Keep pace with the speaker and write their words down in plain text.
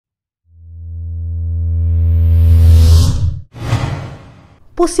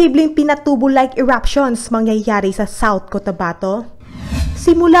Posibleng pinatubo-like eruptions mangyayari sa South Cotabato.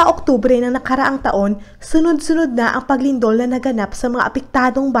 Simula Octobre ng nakaraang taon, sunod-sunod na ang paglindol na naganap sa mga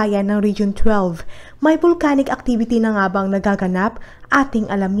apektadong bayan ng Region 12. May volcanic activity na nga bang nagaganap? Ating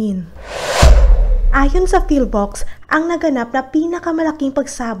alamin. Ayon sa Philvocs, ang naganap na pinakamalaking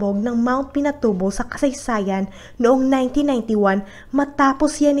pagsabog ng Mount Pinatubo sa kasaysayan noong 1991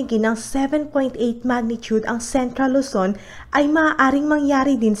 matapos yanigin ng 7.8 magnitude ang Central Luzon ay maaaring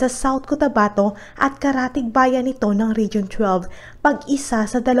mangyari din sa South Cotabato at karatig bayan nito ng Region 12, pag-isa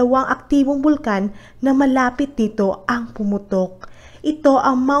sa dalawang aktibong bulkan na malapit dito ang pumutok. Ito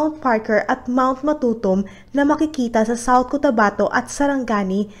ang Mount Parker at Mount Matutum na makikita sa South Cotabato at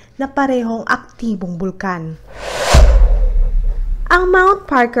Sarangani na parehong aktibong bulkan. Ang Mount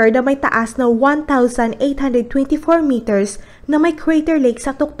Parker na may taas na 1,824 meters na may crater lake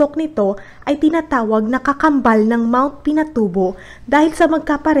sa tuktok nito ay tinatawag na kakambal ng Mount Pinatubo dahil sa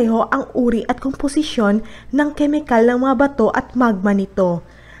magkapareho ang uri at komposisyon ng kemikal ng mga bato at magma nito.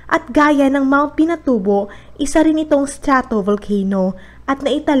 At gaya ng Mount Pinatubo, isa rin itong stratovolcano at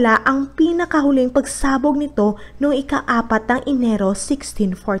naitala ang pinakahuling pagsabog nito noong ika-4 ng Enero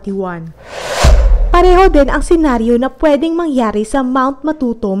 1641. Pareho din ang senaryo na pwedeng mangyari sa Mount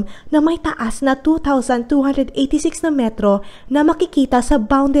Matutum na may taas na 2,286 na metro na makikita sa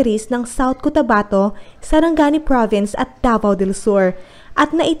boundaries ng South Cotabato, Sarangani Province at Davao del Sur.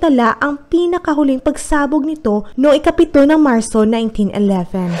 At naitala ang pinakahuling pagsabog nito noong ika-7 ng Marso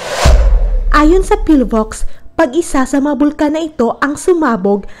 1911. Ayon sa Philvocs, pag-isa sa mga bulkan na ito ang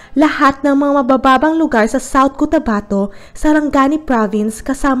sumabog, lahat ng mga mabababang lugar sa South Cotabato, Sarangani Province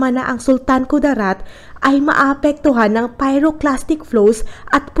kasama na ang Sultan Kudarat ay maapektuhan ng pyroclastic flows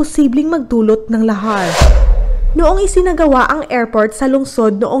at posibleng magdulot ng lahar. Noong isinagawa ang airport sa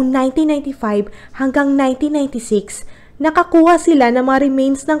lungsod noong 1995 hanggang 1996, nakakuha sila ng mga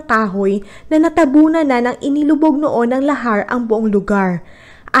remains ng kahoy na natabunan na ng inilubog noon ng lahar ang buong lugar.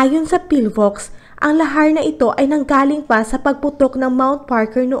 Ayon sa Philvocs, ang lahar na ito ay nanggaling pa sa pagputok ng Mount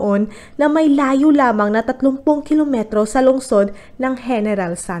Parker noon na may layo lamang na 30 kilometro sa lungsod ng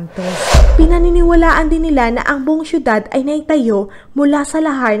General Santos. Pinaniniwalaan din nila na ang buong syudad ay naitayo mula sa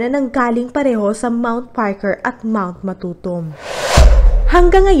lahar na nanggaling pareho sa Mount Parker at Mount Matutum.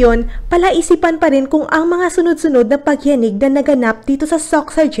 Hanggang ngayon, palaisipan pa rin kung ang mga sunod-sunod na pagyanig na naganap dito sa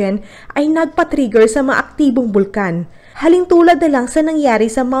Soxargen ay nagpa-trigger sa mga aktibong bulkan. Halintulad na lang sa nangyari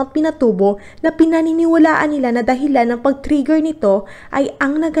sa Mount Pinatubo na pinaniniwalaan nila na dahilan ng pag-trigger nito ay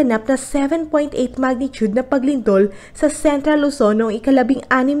ang naganap na 7.8 magnitude na paglindol sa Central Luzon noong ika-16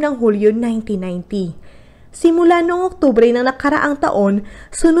 ng Hulyo 1990. Simula noong Oktubre ng nakaraang taon,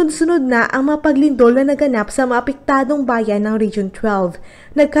 sunod-sunod na ang mga paglindol na naganap sa mga apektadong bayan ng Region 12.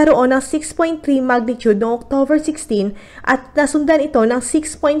 Nagkaroon ng 6.3 magnitude noong October 16 at nasundan ito ng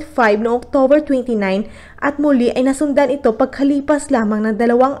 6.5 noong October 29 at muli ay nasundan ito pagkalipas lamang ng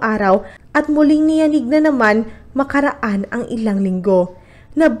 2 araw at muling niyanig na naman makaraan ang ilang linggo.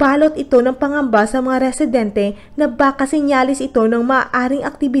 Nabalot ito ng pangamba sa mga residente na baka sinyalis ito ng maaaring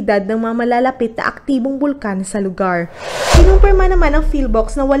aktibidad ng mga malalapit na aktibong bulkan sa lugar. Kinumpirma naman ng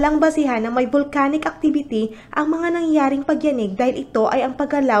PhilVocs na walang basihan na may volcanic activity ang mga nangyaring pagyanig dahil ito ay ang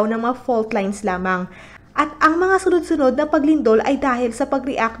paggalaw ng mga fault lines lamang. At ang mga sunod-sunod na paglindol ay dahil sa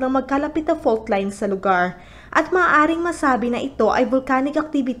pag-react ng magkalapit na fault lines sa lugar. At maaaring masabi na ito ay volcanic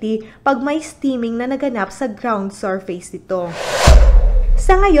activity pag may steaming na naganap sa ground surface nito.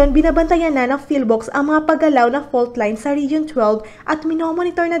 Sa ngayon, binabantayan na ng PhilVocs ang mga paggalaw na fault line sa Region 12 at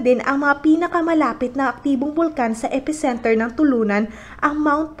minomonitor na din ang mga pinakamalapit na aktibong bulkan sa epicenter ng tulunan, ang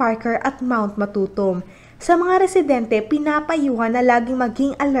Mount Parker at Mount Matutum. Sa mga residente, pinapayuhan na laging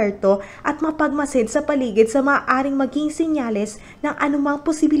maging alerto at mapagmasid sa paligid sa maaaring maging sinyales ng anumang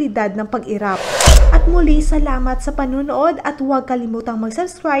posibilidad ng pag-irap. At muli, salamat sa panunood at huwag kalimutang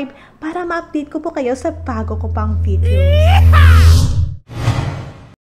mag-subscribe para ma-update ko po kayo sa bago ko pang video.